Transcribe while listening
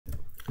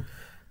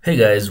Hey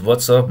guys,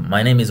 what's up?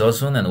 My name is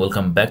Osman and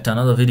welcome back to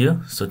another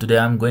video. So today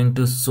I'm going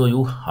to show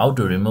you how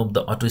to remove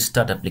the auto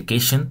start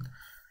application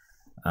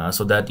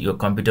so that your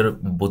computer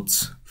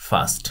boots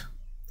fast.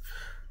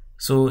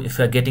 So if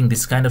you are getting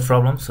this kind of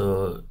problem,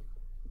 so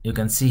you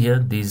can see here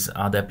these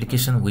are the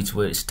applications which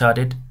were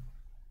started.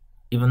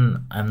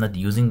 Even I'm not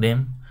using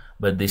them,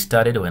 but they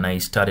started when I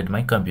started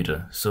my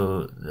computer.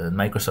 So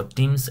Microsoft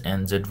Teams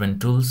and ZBrain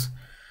tools,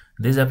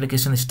 this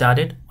application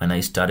started when I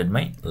started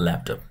my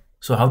laptop.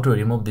 So how to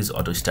remove this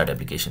auto start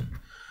application?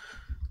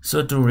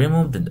 So to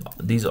remove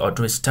these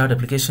auto start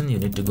application, you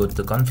need to go to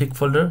the config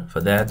folder.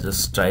 For that,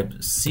 just type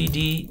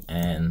cd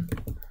and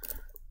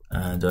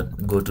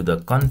go to the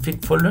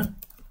config folder.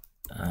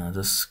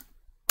 Just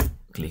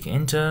click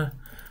enter,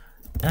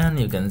 and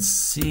you can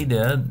see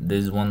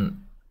there's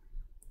one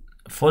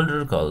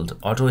folder called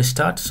auto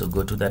start. So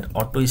go to that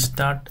auto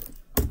start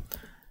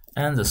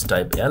and just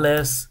type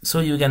ls.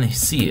 So you can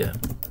see here.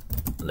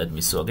 Let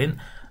me show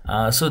again.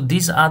 So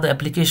these are the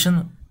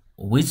application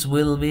which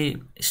will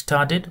be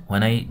started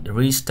when I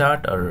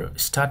restart or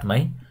start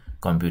my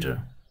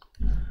computer.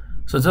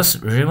 So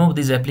just remove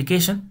this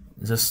application.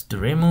 Just to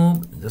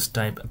remove, just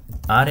type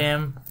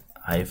rm-r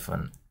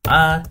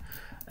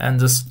and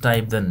just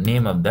type the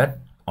name of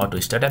that auto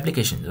start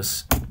application.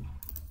 Just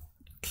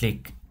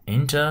click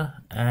enter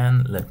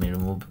and let me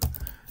remove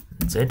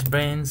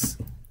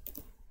JetBrains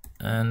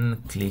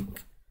and click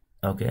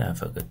OK. I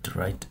forgot to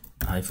write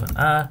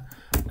 -r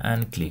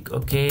and click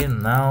OK.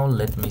 Now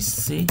let me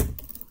see.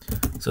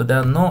 So there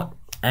are no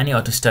any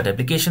auto start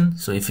application.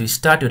 So if you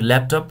start your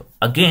laptop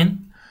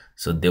again,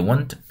 so they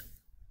won't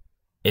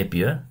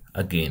appear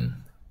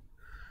again.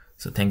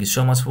 So thank you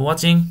so much for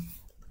watching.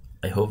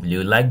 I hope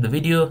you liked the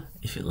video.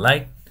 If you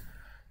liked,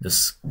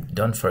 just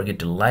don't forget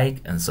to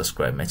like and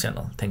subscribe my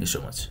channel. Thank you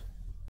so much.